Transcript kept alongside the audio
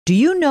Do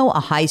you know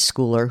a high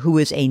schooler who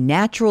is a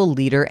natural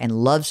leader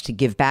and loves to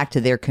give back to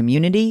their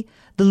community?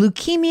 The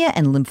Leukemia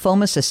and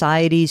Lymphoma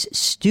Society's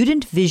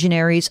Student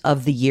Visionaries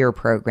of the Year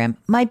program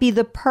might be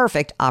the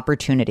perfect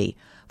opportunity.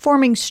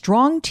 Forming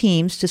strong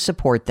teams to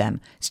support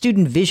them,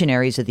 Student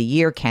Visionaries of the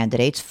Year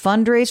candidates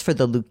fundraise for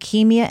the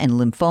Leukemia and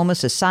Lymphoma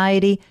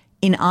Society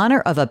in honor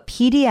of a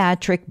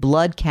pediatric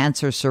blood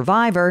cancer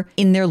survivor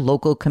in their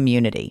local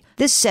community.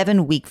 This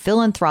 7-week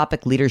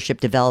philanthropic leadership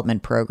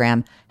development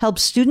program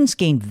helps students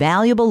gain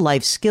valuable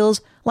life skills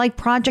like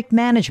project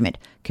management,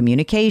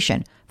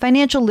 communication,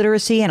 financial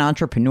literacy, and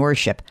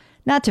entrepreneurship.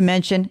 Not to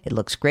mention, it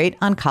looks great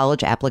on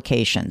college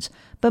applications.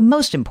 But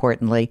most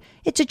importantly,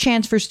 it's a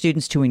chance for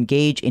students to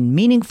engage in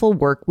meaningful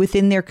work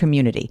within their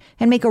community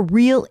and make a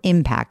real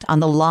impact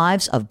on the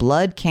lives of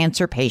blood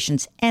cancer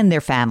patients and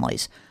their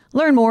families.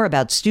 Learn more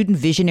about Student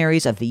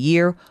Visionaries of the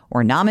Year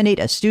or nominate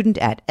a student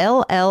at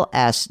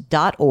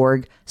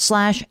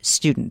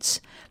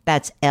lls.org/students.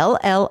 That's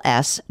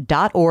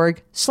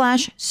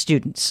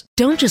lls.org/students.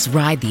 Don't just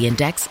ride the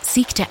index,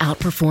 seek to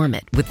outperform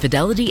it with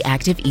Fidelity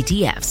Active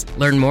ETFs.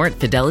 Learn more at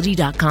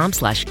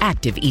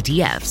fidelity.com/active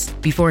ETFs.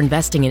 Before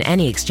investing in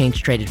any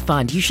exchange-traded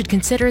fund, you should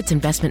consider its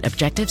investment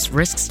objectives,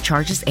 risks,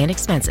 charges, and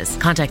expenses.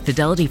 Contact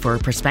Fidelity for a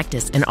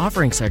prospectus, an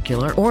offering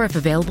circular, or if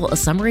available, a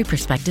summary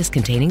prospectus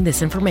containing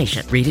this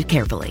information. Read it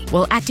carefully.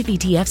 While active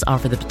ETFs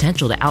offer the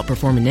potential to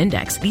outperform an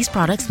index, these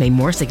products may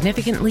more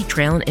significantly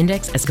trail an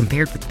index as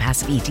compared with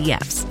passive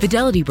ETFs.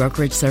 Fidelity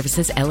Brokerage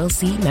Services,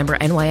 LLC, member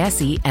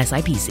NYSE,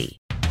 SIPC.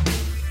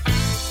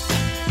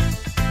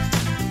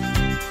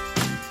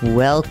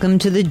 Welcome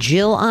to the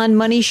Jill on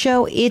Money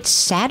Show. It's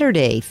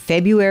Saturday,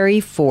 February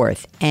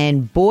 4th,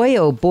 and boy,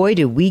 oh boy,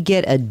 did we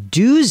get a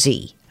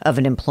doozy of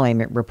an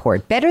employment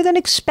report. Better than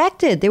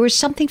expected. There was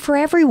something for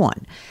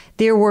everyone.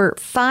 There were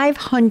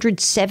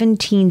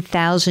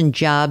 517,000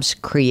 jobs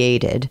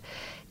created.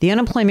 The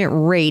unemployment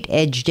rate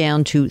edged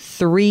down to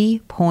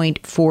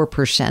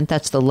 3.4%.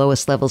 That's the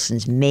lowest level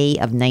since May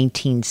of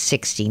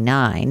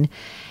 1969.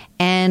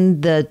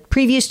 And the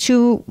previous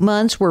 2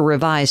 months were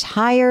revised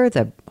higher.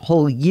 The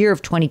whole year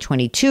of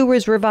 2022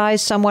 was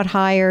revised somewhat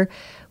higher.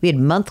 We had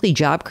monthly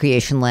job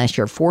creation last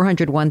year,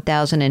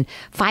 401,000 and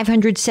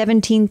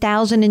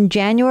 517,000 in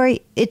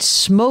January. It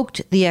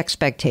smoked the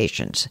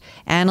expectations.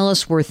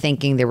 Analysts were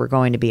thinking there were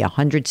going to be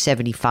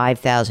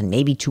 175,000,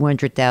 maybe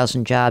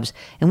 200,000 jobs,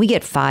 and we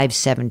get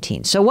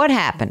 517. So what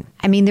happened?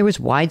 I mean, there was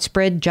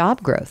widespread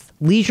job growth.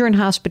 Leisure and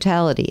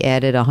hospitality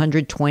added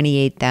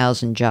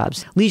 128,000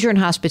 jobs. Leisure and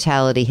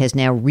hospitality has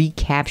now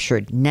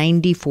recaptured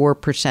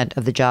 94%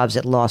 of the jobs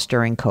it lost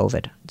during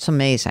COVID. It's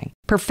amazing.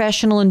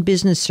 Professional and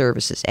business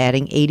services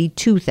adding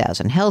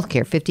 82,000,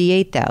 healthcare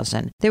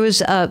 58,000. There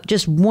was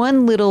just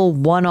one little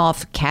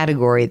one-off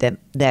category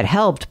that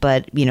helped,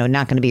 but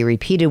not going to be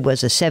repeated,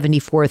 was a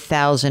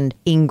 74,000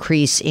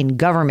 increase in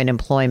government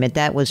employment.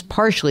 That was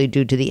partially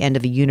due to the end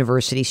of a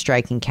university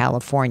strike in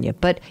California.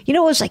 But it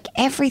was like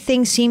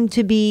everything seemed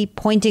to be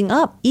pointing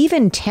up.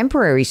 Even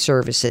temporary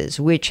services,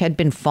 which had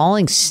been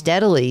falling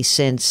steadily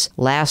since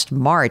last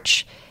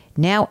March,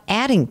 now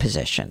adding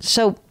positions.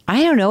 So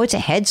I don't know, it's a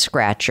head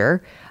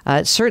scratcher.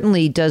 It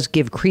certainly does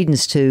give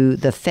credence to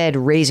the Fed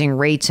raising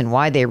rates and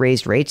why they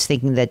raised rates,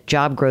 thinking that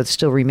job growth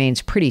still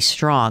remains pretty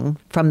strong.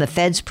 From the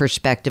Fed's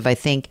perspective, I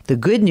think the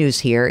good news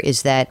here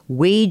is that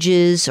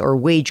wages or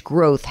wage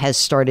growth has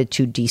started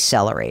to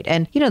decelerate.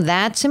 And,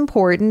 that's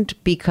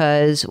important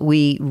because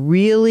we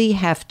really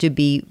have to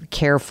be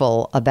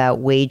careful about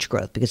wage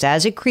growth, because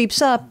as it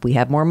creeps up, we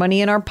have more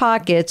money in our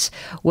pockets.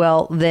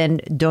 Well, then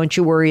don't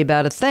you worry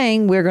about a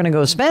thing. We're going to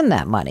go spend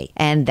that money.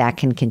 And that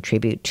can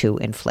contribute to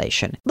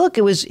inflation. Look,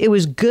 it was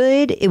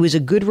good. It was a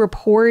good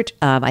report.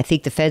 I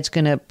think the Fed's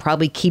going to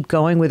probably keep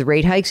going with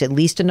rate hikes, at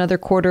least another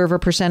 1/4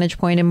 percentage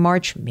point in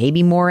March,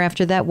 maybe more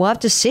after that. We'll have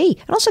to see.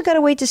 And also got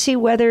to wait to see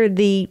whether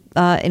the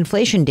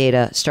inflation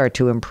data start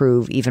to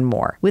improve even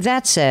more. With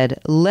that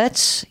said,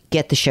 let's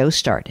get the show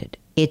started.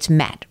 It's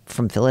Matt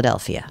from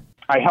Philadelphia.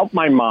 I help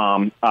my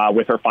mom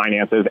with her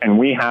finances, and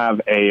we have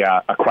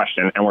a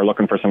question, and we're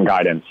looking for some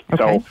guidance.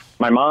 Okay. So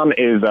my mom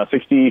is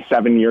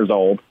 67 years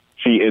old.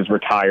 She is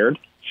retired.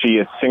 She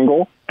is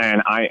single,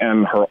 and I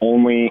am her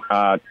only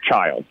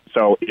child.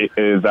 So it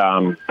is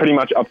pretty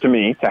much up to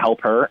me to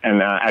help her,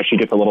 and as she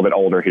gets a little bit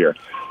older here.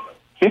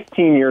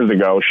 15 years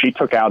ago, she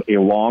took out a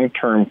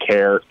long-term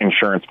care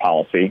insurance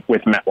policy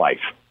with MetLife.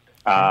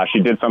 She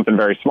did something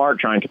very smart,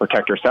 trying to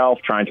protect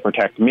herself, trying to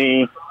protect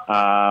me,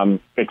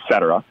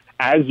 etc.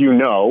 As you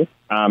know,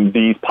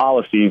 these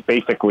policies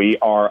basically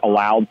are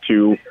allowed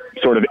to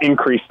sort of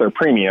increase their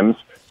premiums.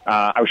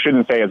 I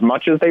shouldn't say as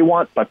much as they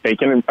want, but they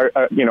can,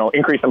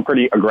 increase them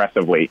pretty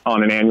aggressively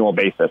on an annual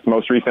basis.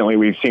 Most recently,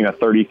 we've seen a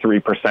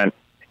 33%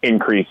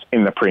 increase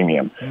in the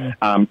premium.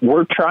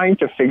 We're trying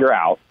to figure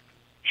out,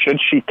 should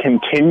she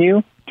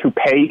continue to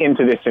pay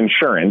into this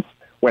insurance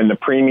when the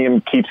premium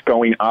keeps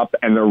going up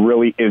and there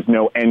really is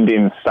no end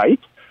in sight?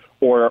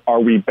 Or are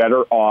we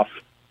better off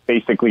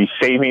basically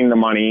saving the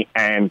money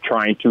and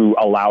trying to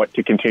allow it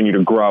to continue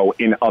to grow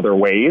in other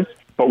ways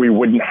but we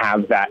wouldn't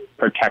have that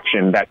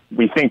protection that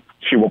we think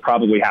she will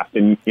probably have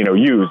to,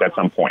 use at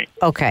some point.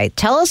 Okay.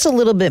 Tell us a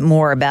little bit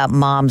more about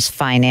Mom's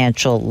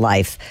financial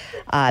life.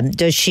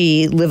 Does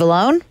she live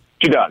alone?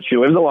 She does. She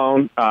lives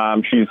alone.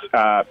 She's,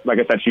 like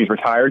I said, she's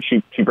retired.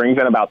 She brings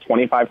in about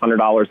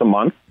 $2,500 a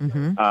month.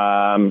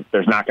 Mm-hmm.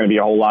 There's not going to be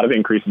a whole lot of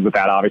increases with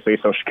that, obviously,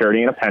 Social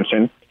Security and a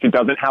pension. She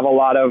doesn't have a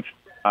lot of,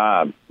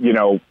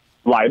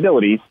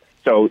 liabilities.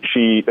 So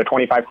the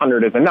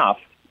 $2,500 is enough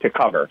to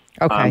cover.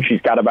 Okay.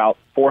 She's got about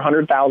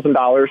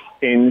 $400,000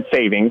 in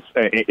savings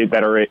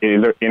that are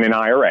in an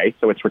IRA,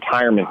 so it's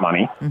retirement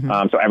money.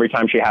 Mm-hmm. So every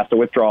time she has to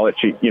withdraw it,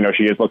 she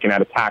is looking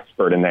at a tax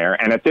burden there.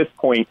 And at this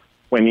point,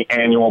 when the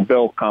annual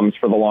bill comes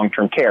for the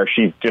long-term care,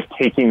 she's just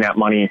taking that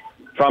money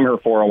from her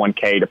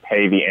 401k to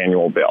pay the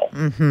annual bill.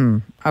 Mm-hmm.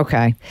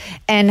 Okay.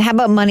 And how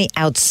about money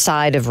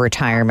outside of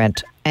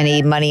retirement?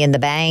 Any money in the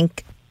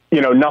bank?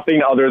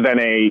 Nothing other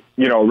than a,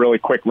 really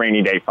quick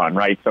rainy day fund,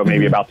 right? So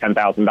maybe about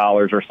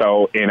 $10,000 or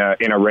so in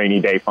a rainy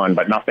day fund,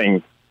 but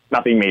nothing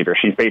major.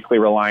 She's basically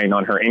relying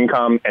on her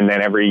income, and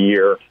then every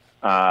year,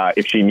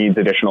 if she needs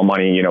additional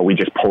money, we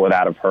just pull it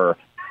out of her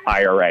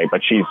IRA.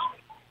 But she's,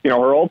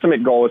 her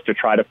ultimate goal is to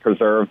try to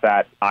preserve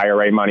that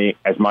IRA money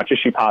as much as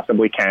she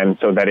possibly can,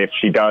 so that if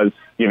she does,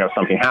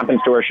 something happens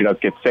to her, she does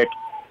get sick,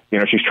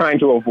 she's trying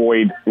to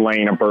avoid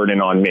laying a burden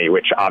on me,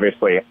 which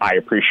obviously I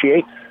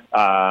appreciate.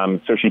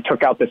 So she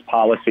took out this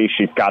policy.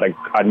 She's got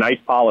a nice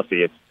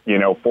policy. It's,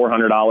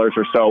 $400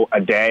 or so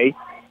a day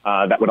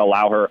that would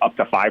allow her up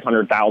to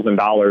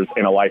 $500,000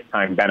 in a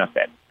lifetime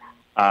benefit.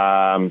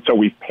 So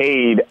we've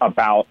paid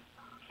about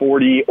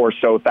 $40,000 or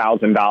so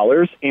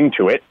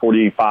into it,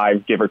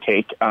 45 give or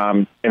take,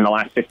 in the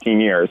last 15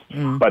 years.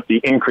 But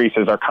the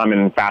increases are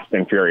coming fast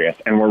and furious,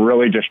 and we're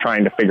really just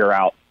trying to figure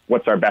out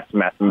what's our best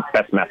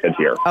method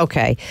here.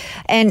 Okay.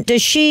 And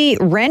does she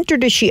rent or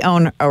does she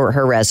own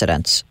her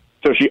residence?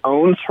 So she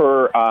owns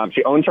her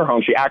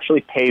home. She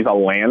actually pays a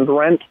land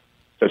rent.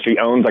 So she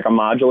owns like a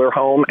modular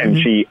home, and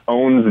she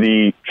owns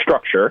the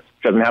structure.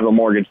 She doesn't have a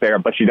mortgage there,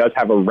 but she does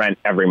have a rent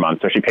every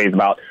month. So she pays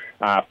about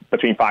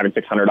between $500 and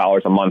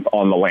 $600 a month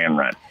on the land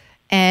rent.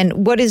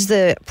 And what is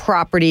the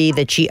property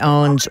that she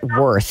owns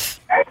worth?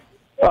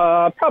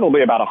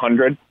 Probably about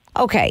 $100.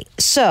 Okay.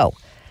 So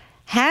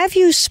have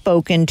you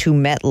spoken to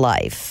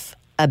MetLife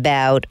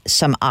about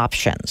some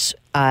options?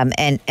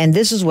 And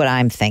this is what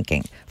I'm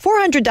thinking.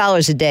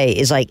 $400 a day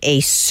is like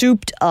a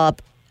souped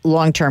up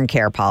long-term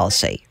care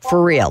policy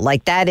for real.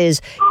 Like that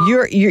is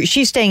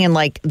she's staying in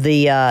like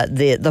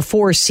the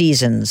Four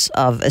Seasons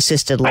of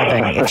assisted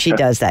living if she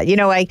does that.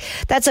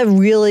 That's a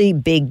really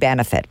big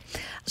benefit.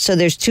 So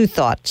there's two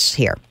thoughts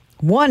here.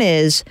 One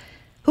is,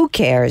 who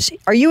cares?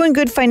 Are you in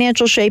good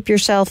financial shape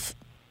yourself?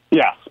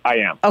 Yes, I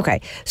am.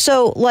 Okay.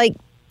 So like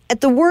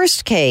at the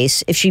worst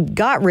case, if she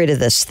got rid of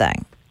this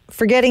thing,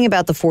 forgetting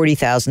about the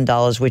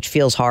 $40,000, which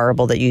feels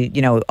horrible that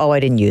I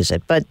didn't use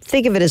it. But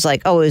think of it as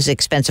like, it was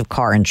expensive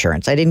car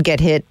insurance. I didn't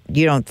get hit.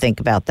 You don't think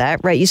about that,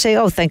 right? You say,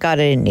 thank God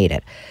I didn't need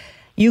it.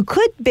 You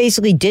could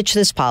basically ditch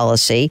this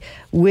policy,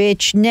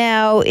 which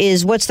now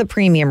is, what's the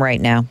premium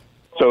right now?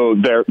 So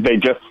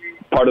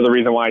part of the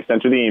reason why I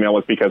sent you the email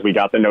was because we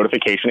got the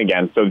notification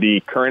again. So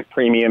the current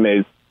premium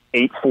is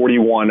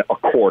 $841 a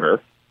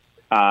quarter,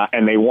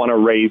 and they want to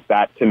raise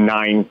that to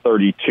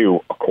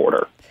 $932 a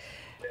quarter.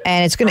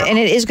 And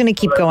it is going to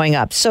keep going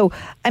up. So,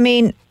 I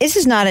mean, this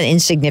is not an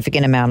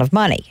insignificant amount of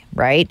money,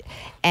 right?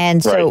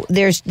 And so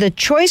the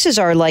choices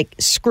are like,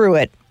 screw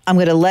it. I'm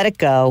going to let it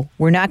go.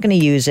 We're not going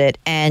to use it.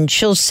 And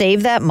she'll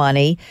save that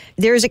money.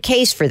 There's a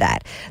case for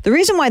that. The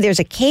reason why there's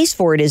a case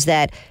for it is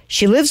that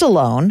she lives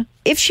alone.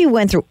 If she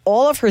went through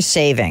all of her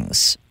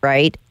savings,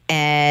 right,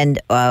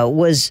 and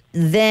was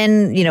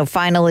then,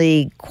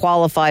 finally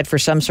qualified for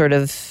some sort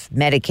of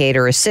Medicaid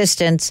or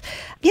assistance,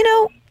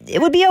 it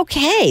would be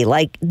okay.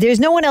 Like, there's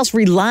no one else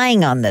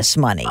relying on this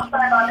money.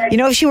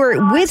 If she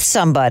were with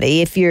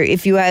somebody, if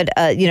you had,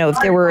 if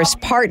there were a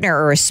partner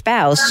or a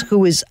spouse who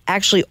was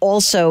actually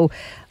also,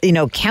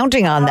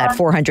 counting on that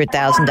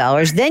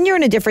 $400,000, then you're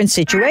in a different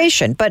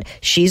situation. But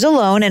she's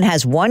alone and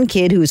has one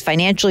kid who's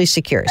financially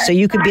secure. So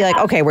you could be like,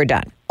 okay, we're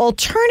done.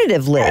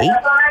 Alternatively,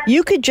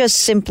 you could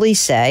just simply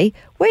say,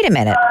 wait a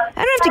minute, I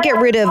don't have to get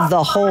rid of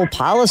the whole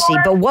policy,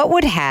 but what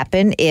would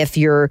happen if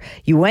you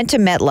went to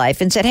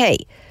MetLife and said, hey,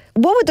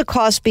 what would the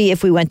cost be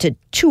if we went to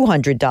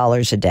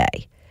 $200 a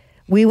day?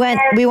 We want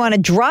to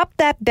drop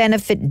that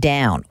benefit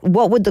down.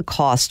 What would the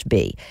cost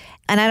be?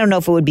 And I don't know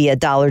if it would be a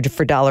dollar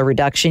for dollar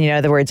reduction. In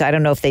other words, I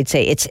don't know if they'd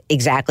say it's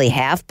exactly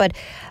half. But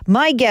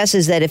my guess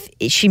is that if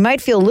she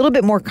might feel a little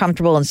bit more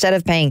comfortable instead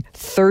of paying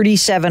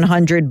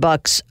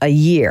 $3,700 a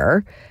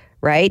year,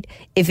 right?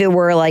 If it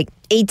were like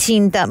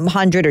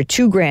 $1,800 or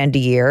 $2,000 a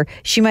year,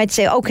 she might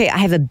say, okay, I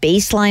have a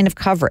baseline of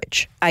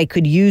coverage. I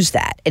could use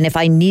that. And if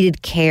I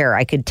needed care,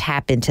 I could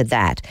tap into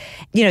that.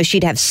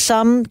 She'd have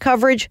some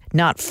coverage,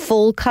 not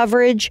full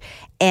coverage.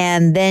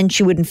 And then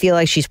she wouldn't feel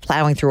like she's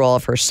plowing through all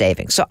of her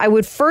savings. So I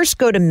would first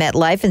go to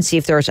MetLife and see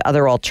if there's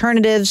other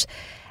alternatives.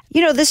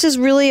 This is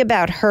really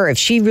about her. If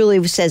she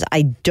really says,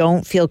 I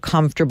don't feel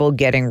comfortable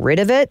getting rid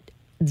of it,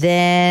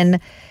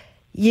 then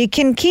you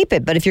can keep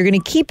it. But if you're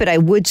going to keep it, I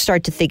would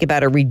start to think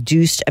about a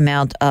reduced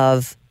amount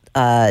of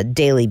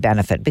daily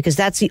benefit, because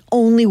that's the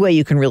only way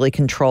you can really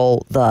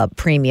control the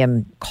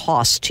premium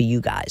cost to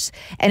you guys.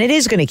 And it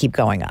is going to keep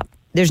going up.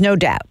 There's no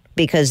doubt,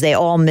 because they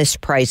all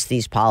misprice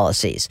these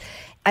policies.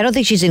 I don't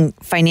think she's in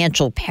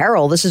financial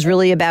peril. This is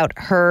really about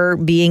her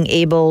being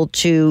able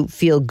to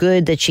feel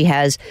good that she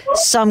has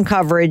some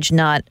coverage,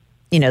 not,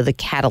 the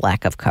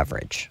Cadillac of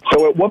coverage.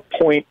 So at what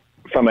point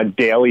from a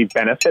daily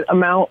benefit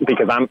amount,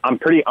 because I'm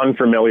pretty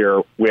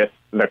unfamiliar with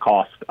the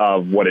cost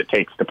of what it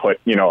takes to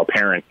put, a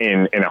parent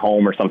in a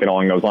home or something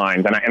along those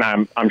lines.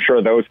 And I'm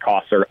sure those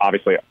costs are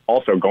obviously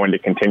also going to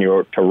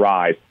continue to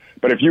rise.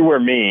 But if you were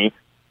me,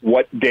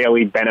 what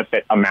daily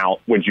benefit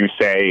amount would you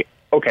say,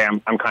 okay,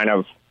 I'm kind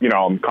of,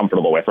 I'm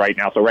comfortable with right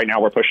now? So right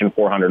now we're pushing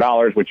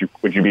 $400.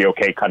 Would you be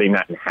okay cutting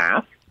that in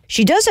half?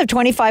 She does have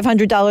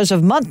 $2,500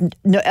 a month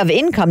of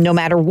income no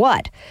matter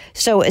what.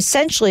 So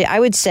essentially,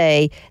 I would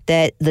say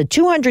that the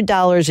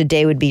 $200 a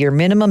day would be your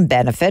minimum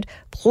benefit.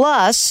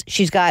 Plus,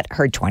 she's got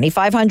her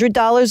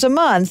 $2,500 a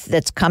month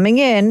that's coming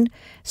in.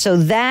 So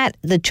that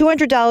the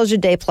 $200 a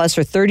day plus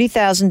her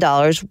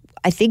 $30,000,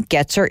 I think,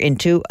 gets her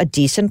into a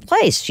decent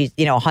place. She's,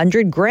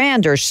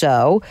 $100,000 or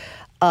so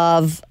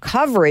of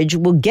coverage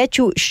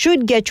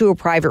should get you a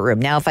private room.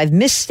 Now, if I've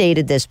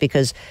misstated this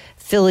because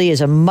Philly is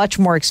a much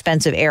more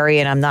expensive area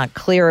and I'm not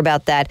clear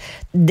about that,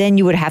 then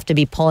you would have to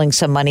be pulling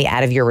some money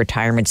out of your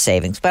retirement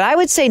savings. But I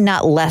would say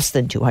not less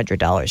than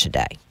 $200 a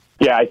day.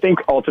 Yeah, I think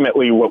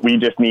ultimately what we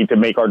just need to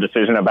make our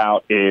decision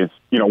about is,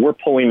 we're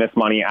pulling this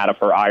money out of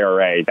her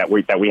IRA that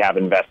we have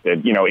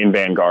invested, in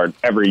Vanguard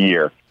every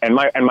year. And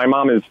my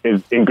mom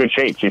is in good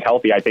shape. She's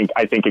healthy. I think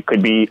it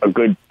could be a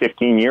good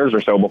 15 years or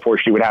so before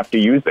she would have to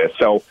use this.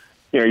 So,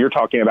 you're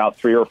talking about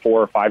 $3,000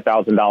 or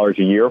 $4,000 or $5,000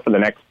 a year for the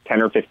next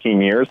 10 or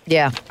 15 years.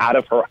 Yeah. Out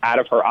of her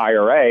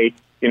IRA.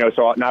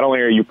 So not only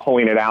are you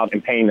pulling it out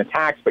and paying the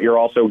tax, but you're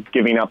also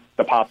giving up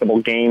the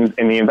possible gains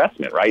in the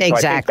investment, right?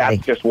 Exactly. So I think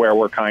that's just where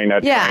we're kind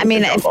of. Yeah,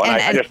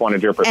 I just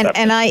wanted your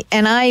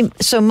perspective.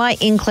 So my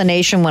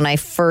inclination when I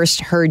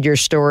first heard your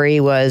story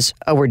was,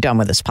 oh, we're done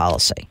with this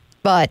policy.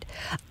 But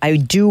I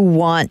do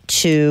want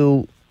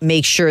to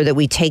make sure that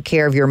we take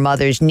care of your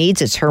mother's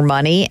needs. It's her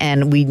money,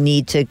 and we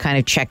need to kind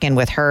of check in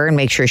with her and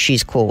make sure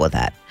she's cool with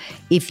that.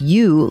 If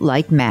you,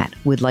 like Matt,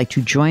 would like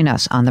to join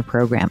us on the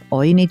program,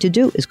 all you need to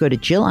do is go to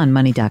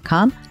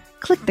JillOnMoney.com,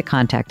 click the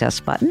Contact Us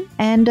button,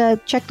 and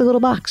check the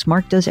little box.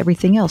 Mark does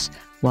everything else.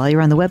 While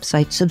you're on the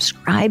website,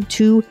 subscribe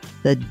to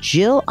the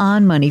Jill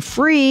on Money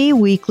free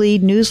weekly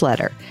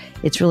newsletter.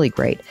 It's really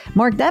great.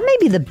 Mark, that may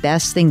be the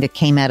best thing that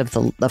came out of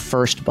the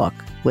first book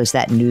was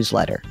that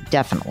newsletter.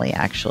 Definitely,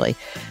 actually.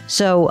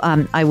 So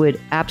I would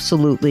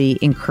absolutely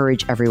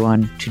encourage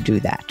everyone to do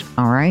that.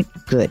 All right?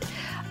 Good.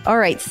 All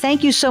right.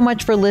 Thank you so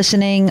much for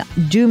listening.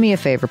 Do me a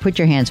favor. Put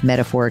your hands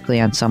metaphorically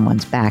on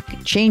someone's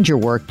back. Change your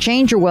work,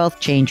 change your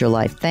wealth, change your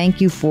life. Thank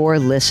you for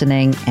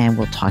listening, and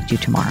we'll talk to you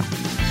tomorrow.